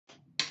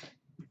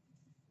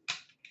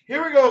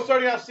Here we go,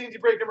 starting off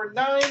CNC break number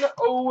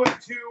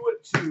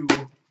 9022.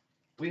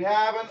 We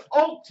have an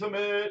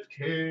ultimate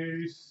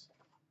case.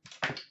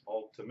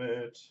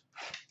 Ultimate.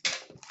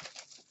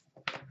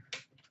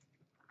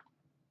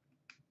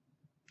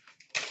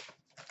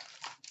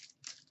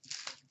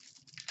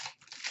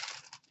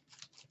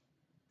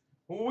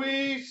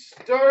 We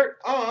start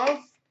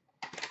off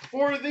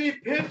for the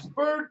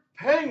Pittsburgh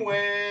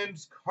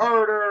Penguins,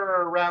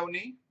 Carter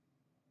Rowney.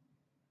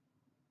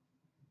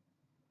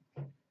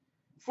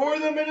 For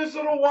the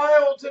Minnesota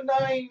Wild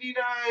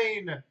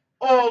 /99,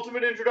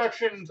 Ultimate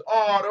Introductions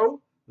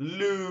Auto,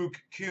 Luke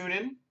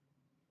Kunin.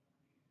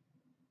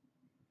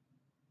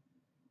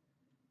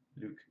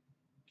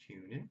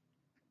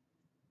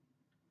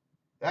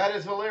 That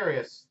is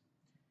hilarious.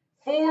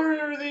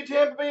 For the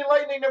Tampa Bay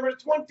Lightning, number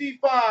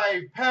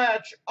 25,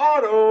 patch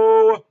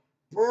auto,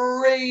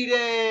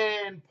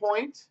 Braden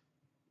Point.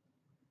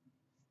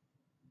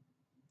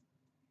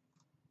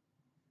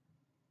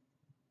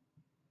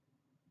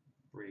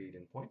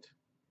 Braden Point,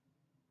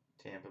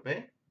 Tampa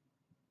Bay.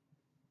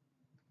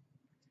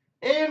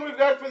 And we've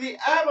got for the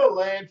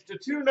Avalanche to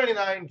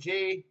 299,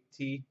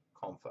 JT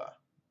Compher.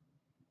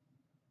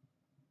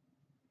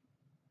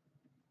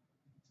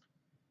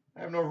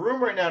 I have no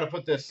room right now to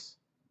put this.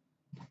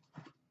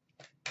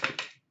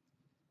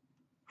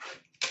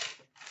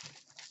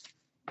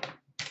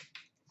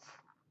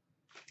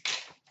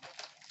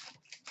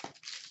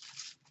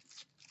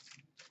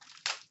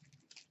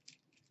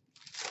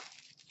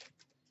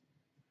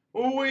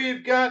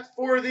 We've got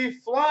for the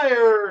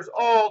Flyers,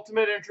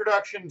 Ultimate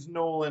Introductions,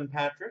 Nolan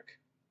Patrick.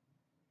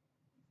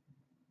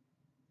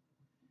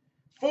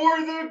 For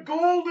the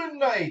Golden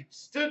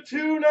Knights to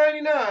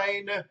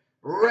 299,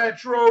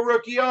 Retro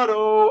Rookie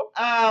Auto,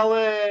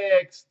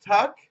 Alex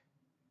Tuch.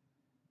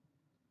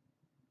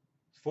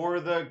 For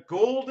the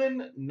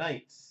Golden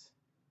Knights,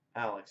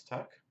 Alex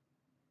Tuch.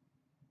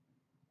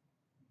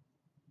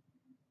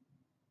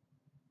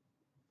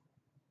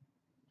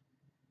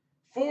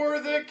 For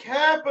the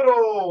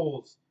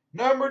Capitals,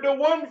 number to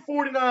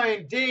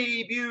 149,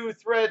 debut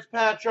Threads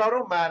patch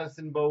auto,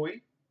 Madison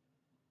Bowie.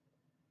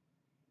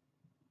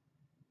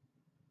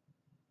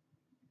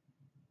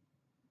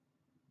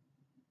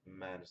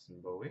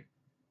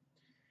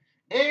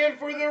 And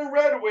for the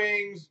Red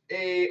Wings,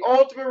 a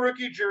Ultimate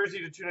Rookie jersey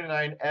to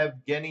 299,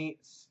 Evgeny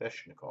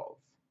Sveshnikov.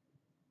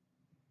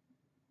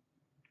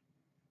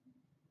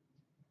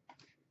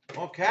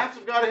 Well, Caps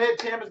have got a hit,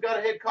 Tampa's got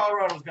a hit,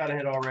 Colorado's got a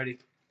hit already.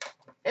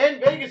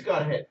 And Vegas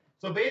got a hit.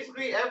 So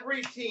basically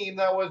every team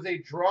that was a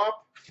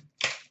drop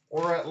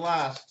or at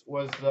last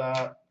was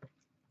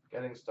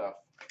getting stuff.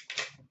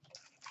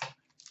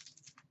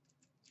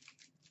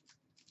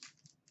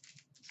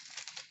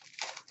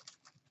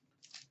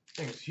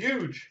 Thing's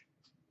huge.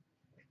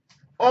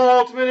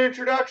 Ultimate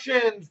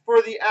Introductions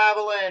for the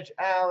Avalanche,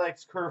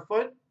 Alex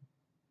Kerfoot.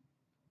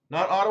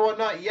 Not Ottawa,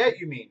 not yet,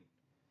 you mean.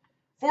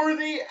 For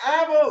the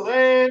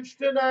Avalanche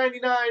to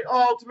 99,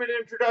 Ultimate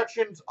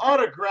Introductions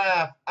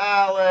autograph,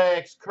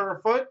 Alex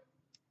Kerfoot.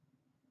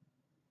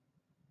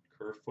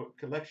 Kerfoot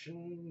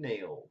collection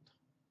nailed.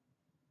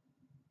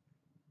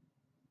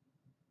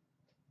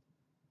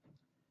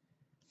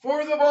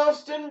 For the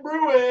Boston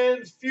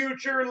Bruins,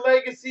 Future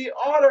Legacy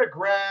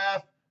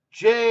autograph,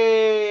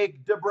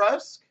 Jake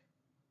DeBrusk.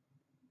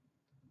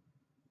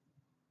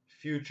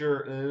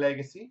 Future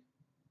Legacy,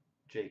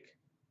 Jake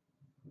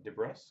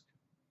DeBrusk.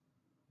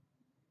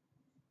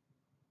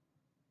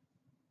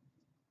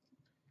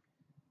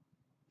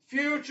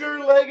 Future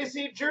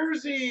Legacy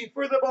jersey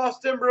for the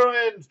Boston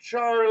Bruins,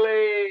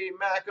 Charlie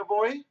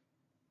McAvoy.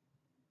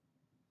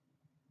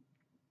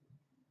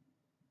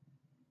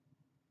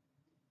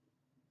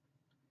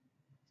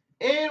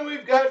 And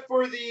we've got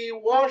for the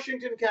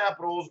Washington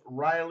Capitals,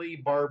 Riley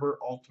Barber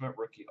Ultimate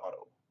Rookie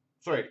Auto.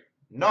 Sorry,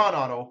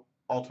 non-auto,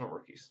 Ultimate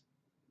Rookies.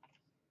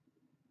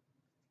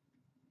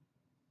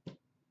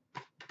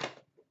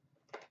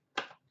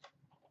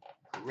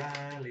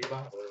 Riley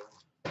Barber.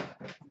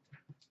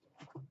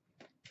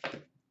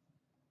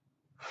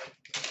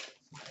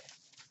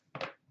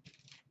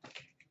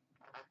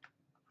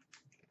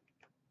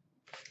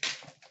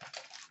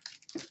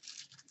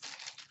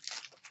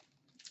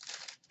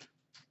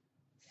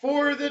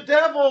 For the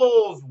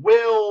Devils,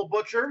 Will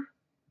Butcher.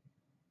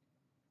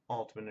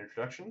 Ultimate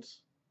Introductions.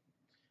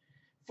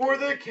 For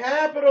the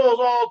Capitals,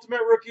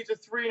 Ultimate Rookie to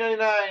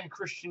 399,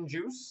 Christian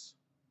Juice.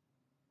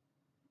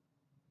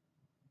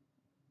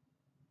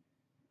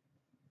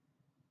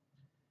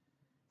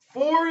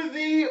 For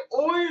the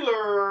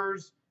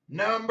Oilers,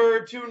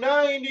 number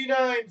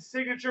 299,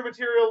 Signature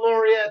Material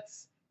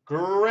Laureates,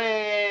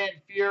 Grant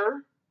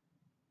Fuhr.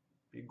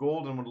 Be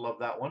Golden would love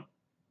that one.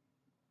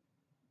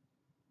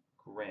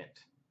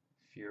 Grant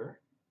Fuhr.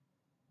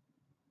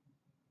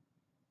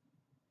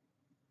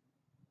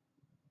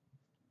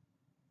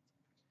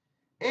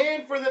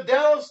 And for the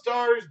Dallas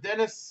Stars,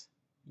 Denis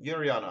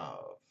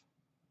Urianov.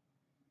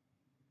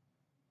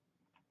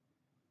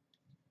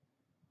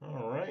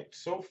 All right,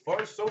 so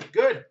far so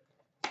good.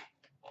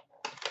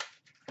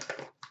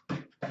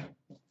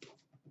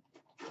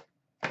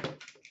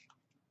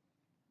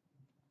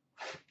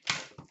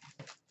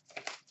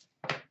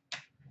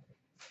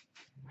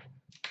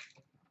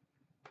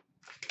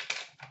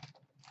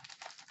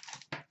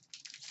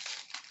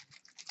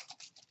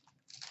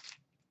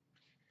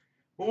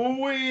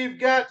 We've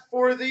got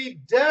for the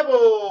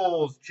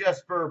Devils,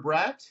 Jesper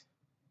Bratt.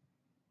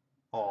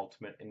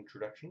 Ultimate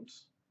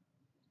introductions.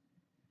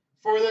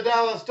 For the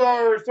Dallas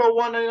Stars, to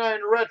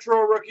 199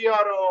 Retro Rookie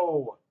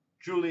Auto,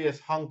 Julius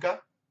Honka.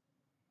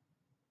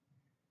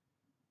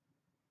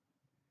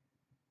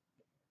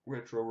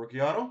 Retro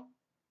Rookie Auto.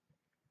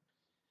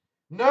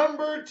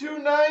 Number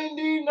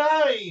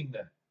 299,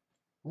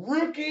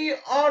 Rookie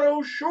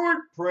Auto Short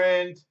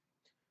Print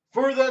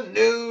for the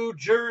New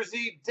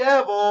Jersey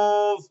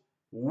Devils,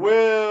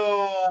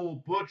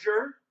 Will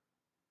Butcher.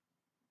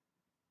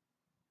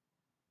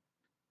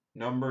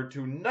 Number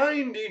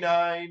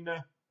 299,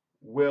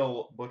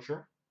 Will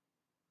Butcher.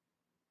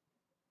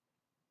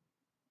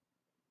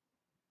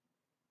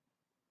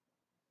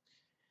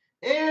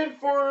 And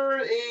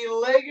for a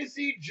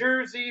legacy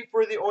jersey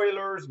for the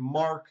Oilers,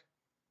 Mark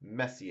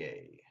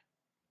Messier.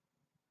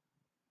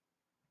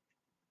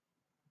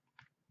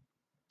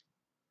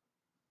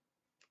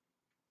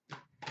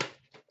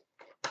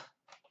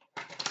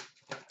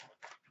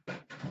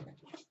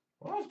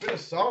 Well, it's been a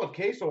solid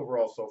case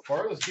overall so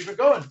far. Let's keep it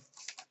going.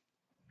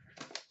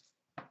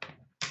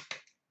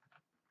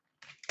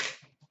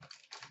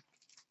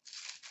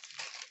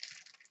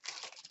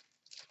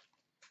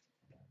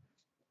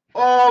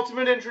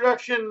 Ultimate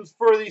introductions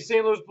for the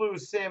St. Louis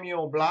Blues,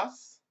 Samuel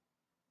Blas.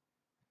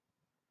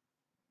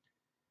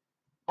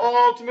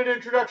 Ultimate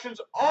introductions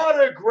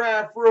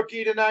autograph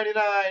rookie to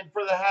 99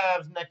 for the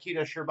Habs,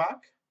 Nikita Sherbak.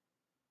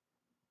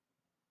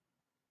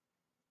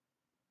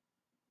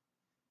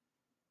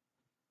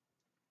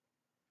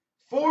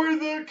 For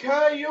the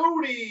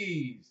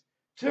Coyotes,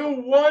 to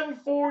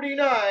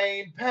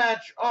 149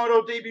 patch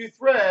auto debut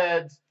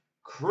threads,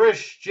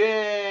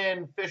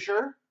 Christian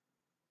Fischer.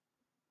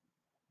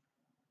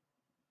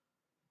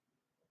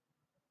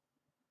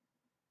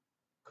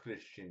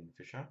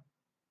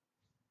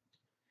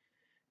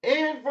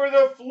 And for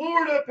the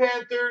Florida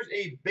Panthers,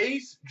 a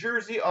base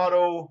jersey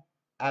auto,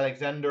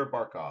 Alexander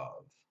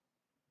Barkov.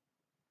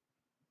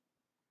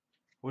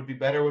 Would be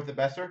better with the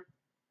Besser.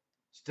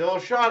 Still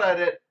a shot at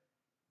it.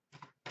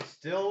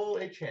 Still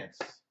a chance.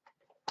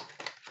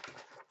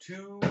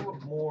 2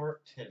 more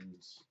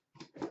tins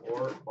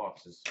or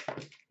boxes.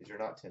 These are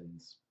not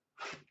tins.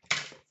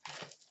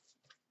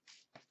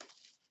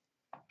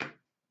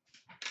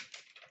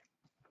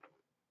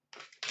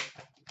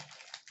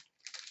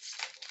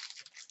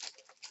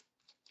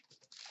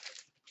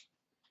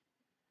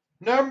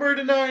 Number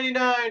to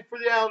 99 for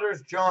the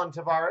Islanders, John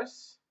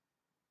Tavares.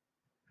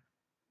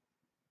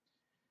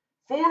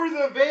 For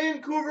the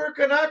Vancouver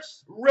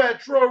Canucks,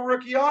 retro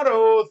rookie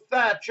auto,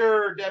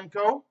 Thatcher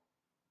Demko.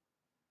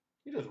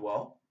 He does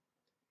well.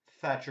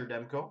 Thatcher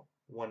Demko,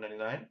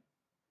 199.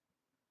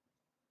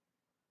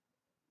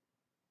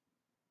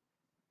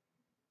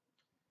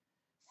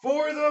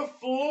 For the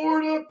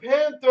Florida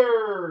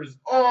Panthers,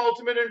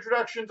 ultimate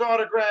introductions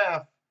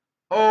autograph,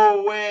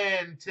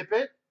 Owen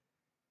Tippett.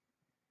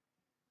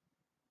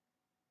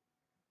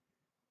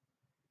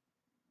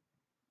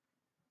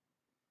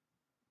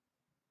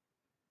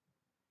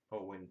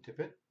 Owen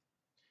Tippett.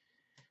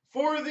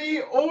 For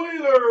the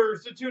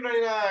Oilers, the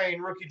 299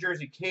 rookie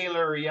jersey,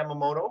 Kailer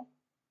Yamamoto.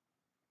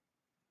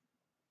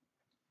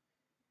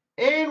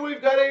 And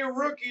we've got a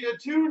rookie to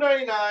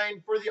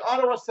 299 for the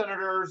Ottawa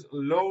Senators,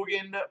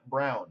 Logan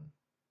Brown.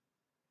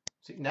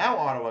 See, now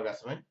Ottawa got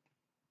something.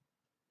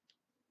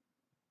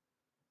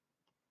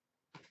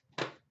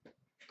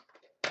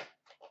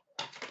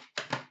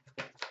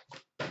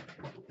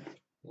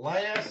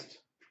 Last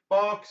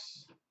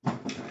box.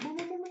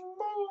 Mojo.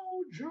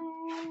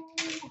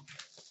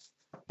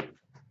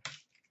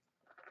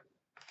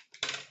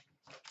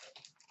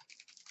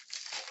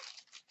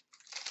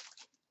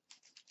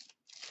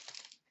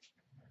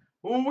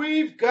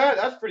 We've got,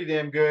 that's pretty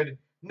damn good,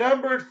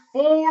 numbered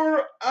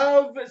 4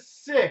 of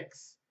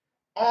 6.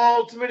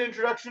 Ultimate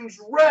Introductions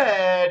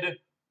Red,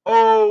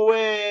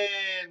 Owen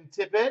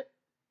Tippett.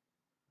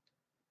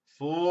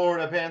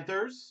 Florida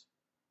Panthers,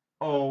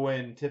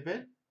 Owen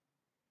Tippett.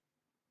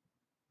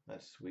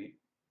 That's sweet.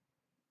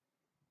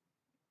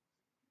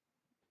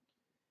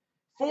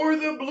 For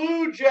the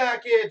Blue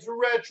Jackets,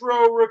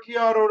 retro rookie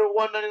auto to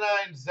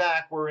 199,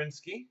 Zach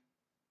Werenski.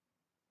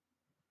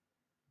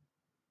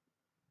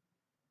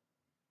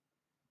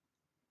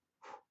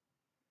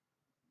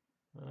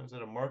 Is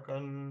that a mark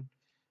on?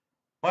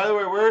 By the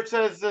way, where it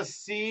says the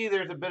C,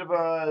 there's a bit of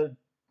a,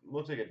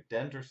 looks like a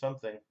dent or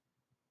something.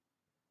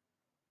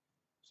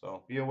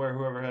 So be aware,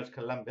 whoever has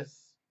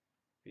Columbus.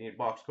 If you need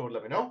box code,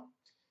 let me know.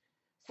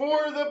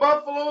 For the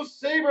Buffalo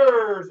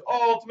Sabres,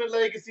 Ultimate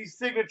Legacy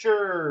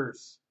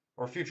Signatures,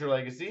 or Future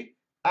Legacy,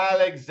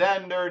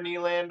 Alexander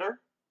Nylander.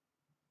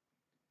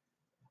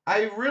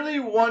 I really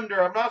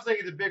wonder, I'm not saying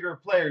he's a bigger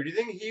player, do you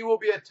think he will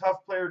be a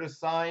tough player to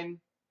sign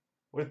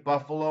with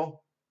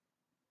Buffalo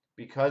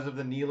because of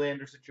the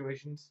Nylander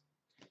situations?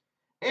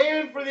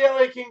 And for the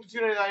LA Kings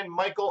 299,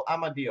 Michael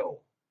Amadio.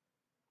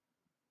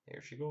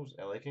 There she goes,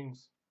 LA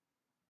Kings.